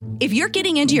If you're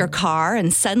getting into your car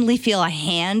and suddenly feel a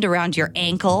hand around your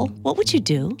ankle, what would you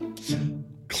do?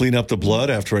 Clean up the blood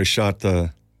after I shot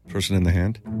the person in the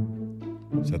hand?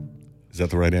 Is that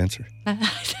the right answer?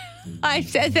 I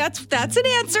said that's an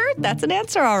answer. That's an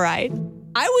answer, all right.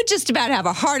 I would just about have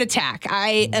a heart attack.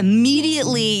 I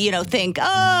immediately, think,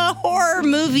 horror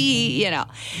movie,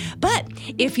 But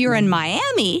if you're in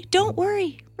Miami, don't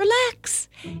worry. Relax.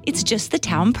 It's just the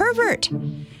town pervert.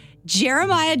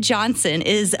 Jeremiah Johnson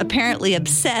is apparently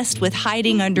obsessed with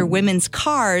hiding under women's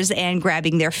cars and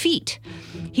grabbing their feet.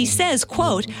 He says,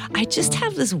 quote, "I just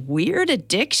have this weird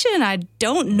addiction. I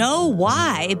don't know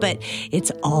why, but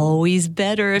it's always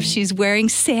better if she's wearing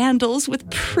sandals with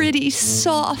pretty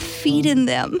soft feet in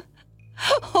them."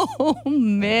 Oh,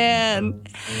 man.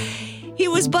 He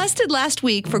was busted last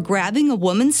week for grabbing a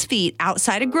woman's feet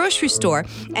outside a grocery store,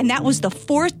 and that was the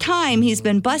 4th time he's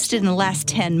been busted in the last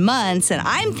 10 months, and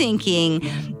I'm thinking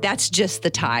that's just the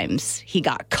times he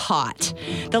got caught.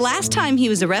 The last time he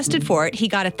was arrested for it, he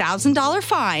got a $1,000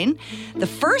 fine. The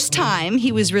first time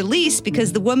he was released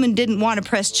because the woman didn't want to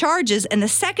press charges, and the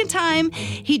second time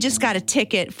he just got a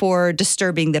ticket for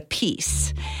disturbing the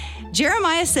peace.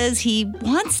 Jeremiah says he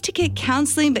wants to get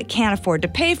counseling but can't afford to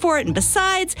pay for it. And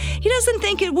besides, he doesn't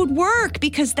think it would work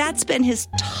because that's been his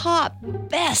top,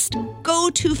 best,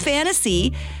 go-to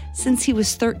fantasy since he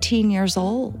was 13 years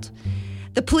old.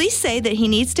 The police say that he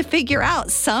needs to figure out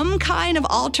some kind of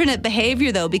alternate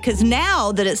behavior, though, because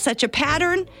now that it's such a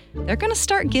pattern, they're going to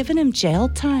start giving him jail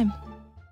time.